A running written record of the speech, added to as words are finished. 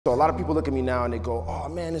So a lot of people look at me now and they go, oh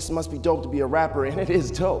man, this must be dope to be a rapper, and it is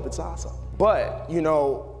dope, it's awesome. But, you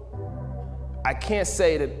know, I can't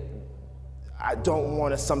say that I don't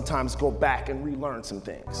want to sometimes go back and relearn some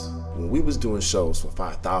things. When we was doing shows for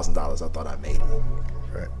 $5,000, I thought I made it.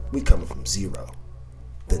 Right. We coming from zero,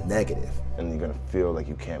 the negative. And you're gonna feel like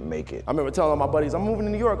you can't make it. I remember telling my buddies, I'm moving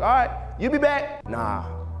to New York, all right, you be back. Nah,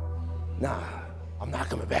 I'm not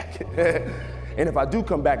coming back. And if I do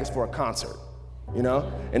come back, it's for a concert, you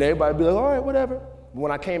know? And everybody be like, all right, whatever. But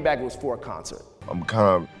when I came back, it was for a concert. I'm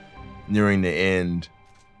kind of nearing the end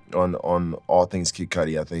on all things Kid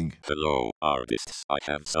Cudi, I think. Hello, artists, I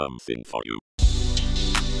have something for you.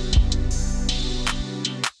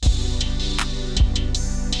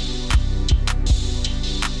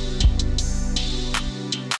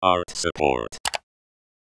 Art support.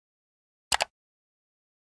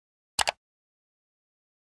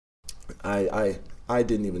 I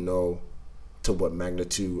didn't even know to what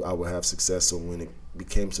magnitude I would have success, so when it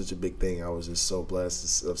became such a big thing, I was just so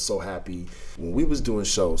blessed, so happy. When we was doing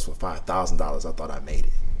shows for $5,000, I thought I made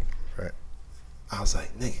it. Right. I was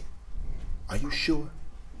like, nigga, are you sure?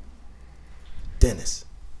 Dennis,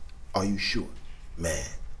 are you sure? Man,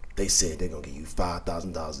 they said they're gonna give you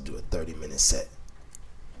 $5,000 to do a 30-minute set.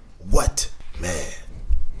 What? Man,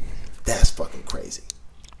 that's fucking crazy.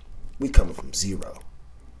 We coming from zero,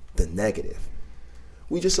 the negative.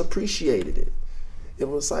 We just appreciated it. It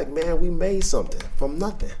was like, man, we made something from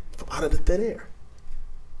nothing, from out of the thin air.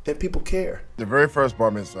 And people care. The very first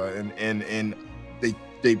bar mitzvah, and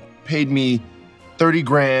they paid me 30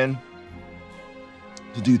 grand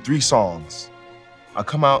to do 3 songs. I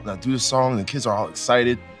come out and I do the song and the kids are all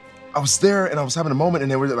excited. I was there and I was having a moment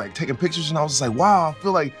and they were like taking pictures and I was just like, wow, I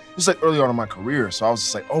feel like, it's like early on in my career. So I was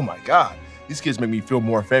just like, oh my God, these kids make me feel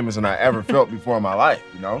more famous than I ever felt before in my life,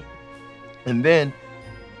 you know? And then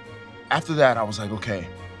after that, I was like, okay,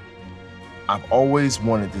 I've always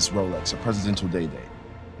wanted this Rolex, a Presidential Day,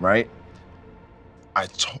 right? I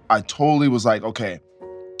totally was like, okay,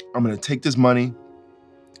 I'm gonna take this money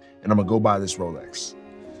and I'm gonna go buy this Rolex.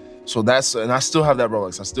 So and I still have that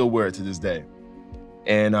Rolex. I still wear it to this day.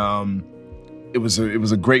 And it was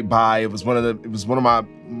a great buy. It was one of my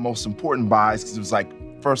most important buys because it was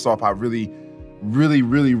like, first off, I really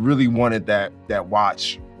wanted that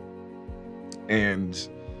watch. And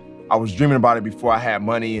I was dreaming about it before I had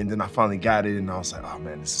money, and then I finally got it, and I was like, oh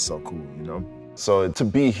man, this is so cool, you know? So to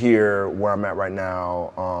be here where I'm at right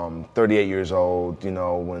now, 38 years old, you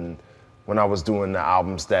know, when I was doing the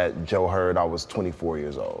albums that Joe heard, I was 24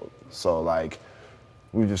 years old. So like,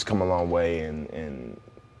 we've just come a long way, and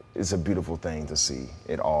it's a beautiful thing to see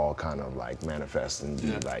it all kind of like manifest and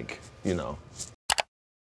be like, you know.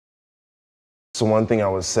 So one thing I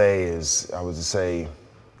would say is,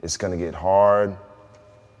 it's gonna get hard,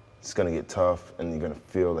 it's gonna get tough, and you're gonna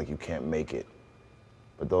feel like you can't make it.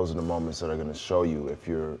 But those are the moments that are gonna show you if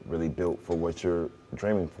you're really built for what you're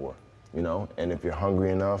dreaming for, you know? And if you're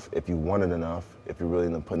hungry enough, if you want it enough, if you're really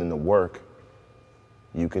putting in the work,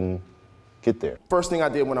 you can get there. First thing I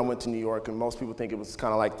did when I went to New York, and most people think it was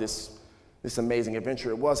kind of like this amazing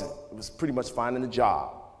adventure, it wasn't. It was pretty much finding a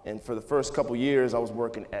job. And for the first couple years, I was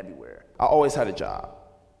working everywhere. I always had a job.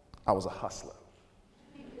 I was a hustler.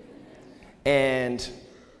 And,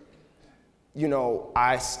 you know,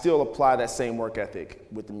 I still apply that same work ethic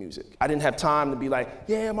with the music. I didn't have time to be like,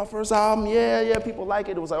 yeah, my first album, yeah, people like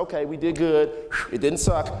it. It was like, okay, we did good. It didn't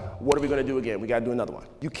suck. What are we gonna do again? We gotta do another one.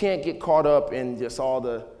 You can't get caught up in just all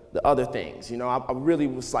the other things. You know, I really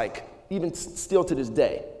was like, even still to this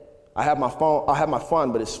day, I have my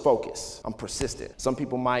fun, but it's focus. I'm persistent. Some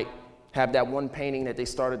people might have that one painting that they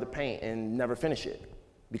started to paint and never finish it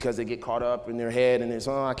because they get caught up in their head and it's,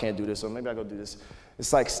 oh, I can't do this, so maybe I go do this.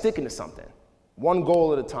 It's like sticking to something, one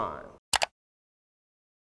goal at a time.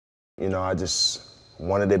 You know, I just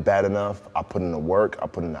wanted it bad enough. I put in the work, I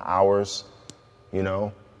put in the hours, you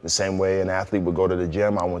know? The same way an athlete would go to the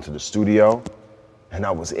gym, I went to the studio and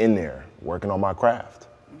I was in there working on my craft,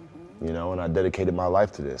 you know, and I dedicated my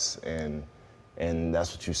life to this. And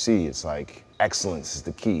that's what you see. It's like excellence is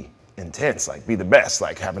the key. Intense, like be the best,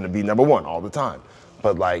 like having to be #1 all the time.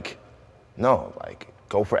 But like, no, like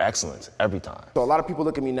go for excellence every time. So a lot of people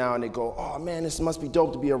look at me now and they go, oh man, this must be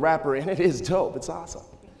dope to be a rapper, and it is dope, it's awesome.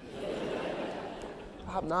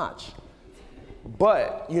 Top notch.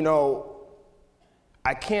 But, you know,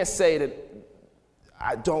 I can't say that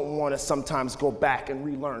I don't want to sometimes go back and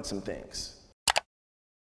relearn some things.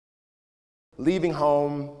 Leaving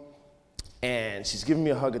home, and she's giving me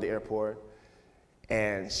a hug at the airport,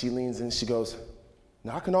 and she leans in and she goes,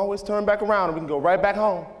 now I can always turn back around and we can go right back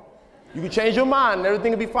home. You can change your mind and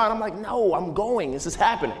everything will be fine. I'm like, no, I'm going, this is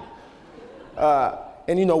happening.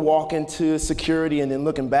 And you know, walking to security and then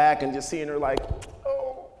looking back and just seeing her like,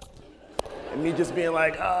 oh. And me just being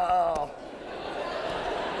like, oh.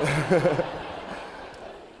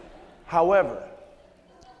 However,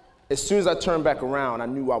 as soon as I turned back around, I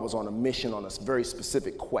knew I was on a mission, on a very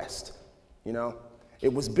specific quest, you know?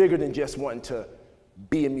 It was bigger than just wanting to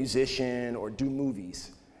be a musician or do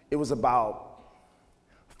movies. It was about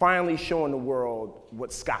finally showing the world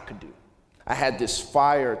what Scott could do. I had this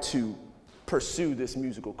fire to pursue this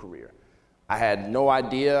musical career. I had no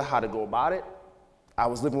idea how to go about it. I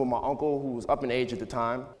was living with my uncle who was up in age at the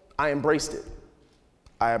time. I embraced it.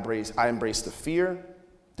 I embraced the fear,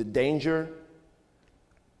 the danger.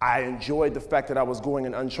 I enjoyed the fact that I was going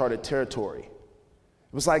in uncharted territory.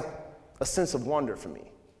 It was like a sense of wonder for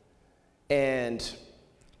me. And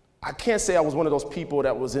I can't say I was one of those people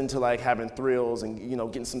that was into like having thrills and, you know,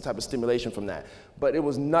 getting some type of stimulation from that. But it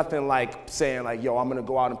was nothing like saying like, yo, I'm gonna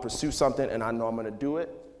go out and pursue something and I know I'm gonna do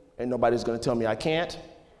it and nobody's gonna tell me I can't.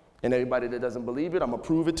 And everybody that doesn't believe it, I'm gonna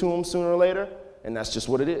prove it to them sooner or later. And that's just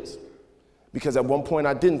what it is. Because at one point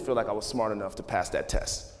I didn't feel like I was smart enough to pass that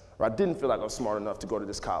test. Or I didn't feel like I was smart enough to go to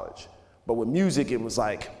this college. But with music, it was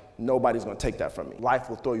like, nobody's gonna take that from me. Life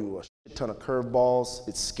will throw you a shit ton of curveballs.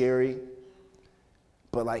 It's scary.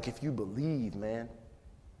 But like, if you believe, man,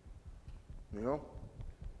 you know?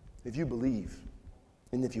 If you believe,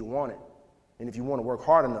 and if you want it, and if you want to work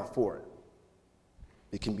hard enough for it,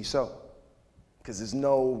 it can be so. Because there's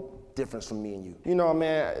no difference from me and you. You know,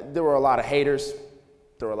 man, there were a lot of haters.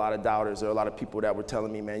 There were a lot of doubters. There were a lot of people that were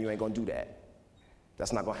telling me, man, you ain't gonna do that.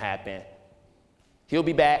 That's not gonna happen. He'll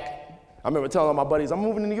be back. I remember telling all my buddies, I'm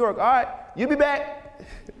moving to New York. All right, you'll be back.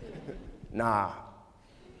 Nah,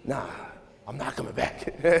 I'm not coming back.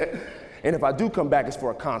 And if I do come back, it's for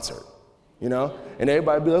a concert, you know? And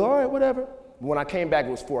everybody be like, all right, whatever. When I came back, it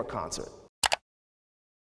was for a concert.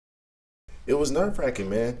 It was nerve-wracking,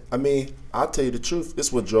 man. I mean, I'll tell you the truth.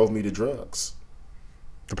 It's what drove me to drugs.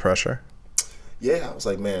 The pressure? Yeah, I was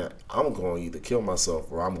like, man, I'm going to either kill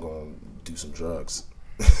myself or I'm going to do some drugs.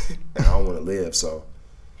 And I don't want to live, so.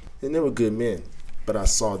 And they were good men, but I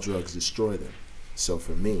saw drugs destroy them. So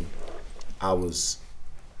for me, I always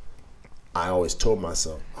told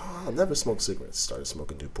myself, oh, I'll never smoke cigarettes. Started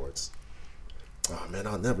smoking Newports. Oh man,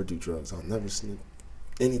 I'll never do drugs. I'll never sniff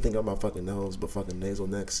anything up my fucking nose but fucking nasal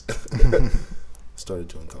necks. Started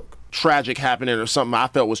doing coke. Tragic happening or something I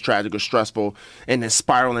felt was tragic or stressful, and then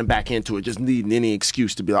spiraling back into it, just needing any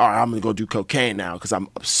excuse to be like, all right, I'm gonna go do cocaine now because I'm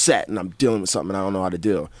upset and I'm dealing with something and I don't know how to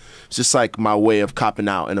deal. It's just like my way of copping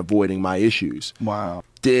out and avoiding my issues. Wow.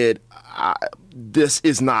 This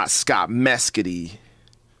is not Scott Mescudi.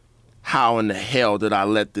 How in the hell did I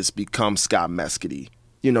let this become Scott Mescudi?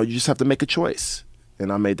 You know, you just have to make a choice.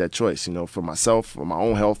 And I made that choice, you know, for myself, for my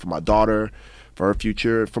own health, for my daughter, for her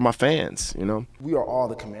future, for my fans, you know? We are all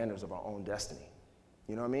the commanders of our own destiny.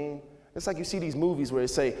 You know what I mean? It's like you see these movies where they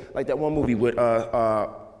say, like that one movie with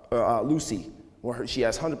Lucy, where she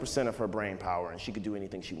has 100% of her brain power and she could do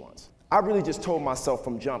anything she wants. I really just told myself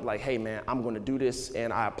from jump, like, hey man, I'm gonna do this,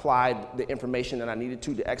 and I applied the information that I needed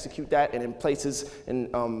to execute that, and in places and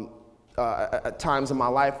at times in my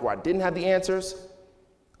life where I didn't have the answers,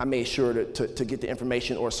 I made sure to get the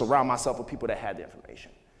information or surround myself with people that had the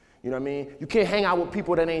information. You know what I mean? You can't hang out with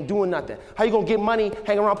people that ain't doing nothing. How you gonna get money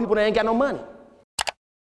hanging around people that ain't got no money?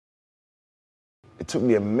 It took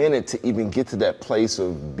me a minute to even get to that place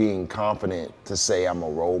of being confident to say I'm a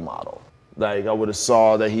role model. Like, I would have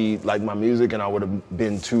saw that he liked my music and I would have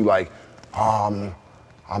been too like, I'm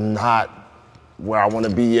not where I want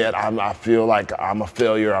to be yet. I feel like I'm a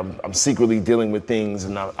failure. I'm secretly dealing with things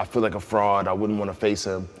and I feel like a fraud. I wouldn't want to face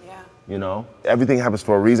him. Yeah. You know? Everything happens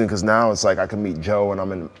for a reason, because now it's like I can meet Joe and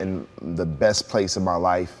I'm in the best place in my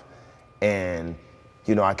life, and,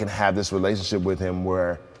 you know, I can have this relationship with him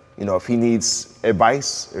where, you know, if he needs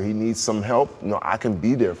advice or he needs some help, you know, I can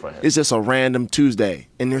be there for him. It's just a random Tuesday,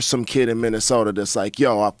 and there's some kid in Minnesota that's like,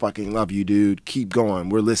 yo, I fucking love you, dude. Keep going.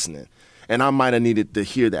 We're listening. And I might have needed to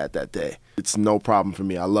hear that day. It's no problem for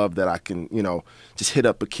me. I love that I can, you know, just hit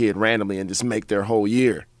up a kid randomly and just make their whole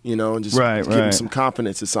year, you know, and just give them some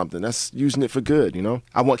confidence or something. That's using it for good, you know?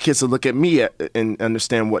 I want kids to look at me and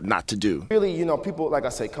understand what not to do. Really, you know, people, like I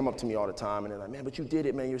say, come up to me all the time and they're like, man, but you did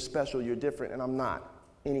it, man. You're special. You're different. And I'm not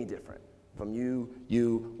any different from you,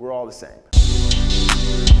 we're all the same.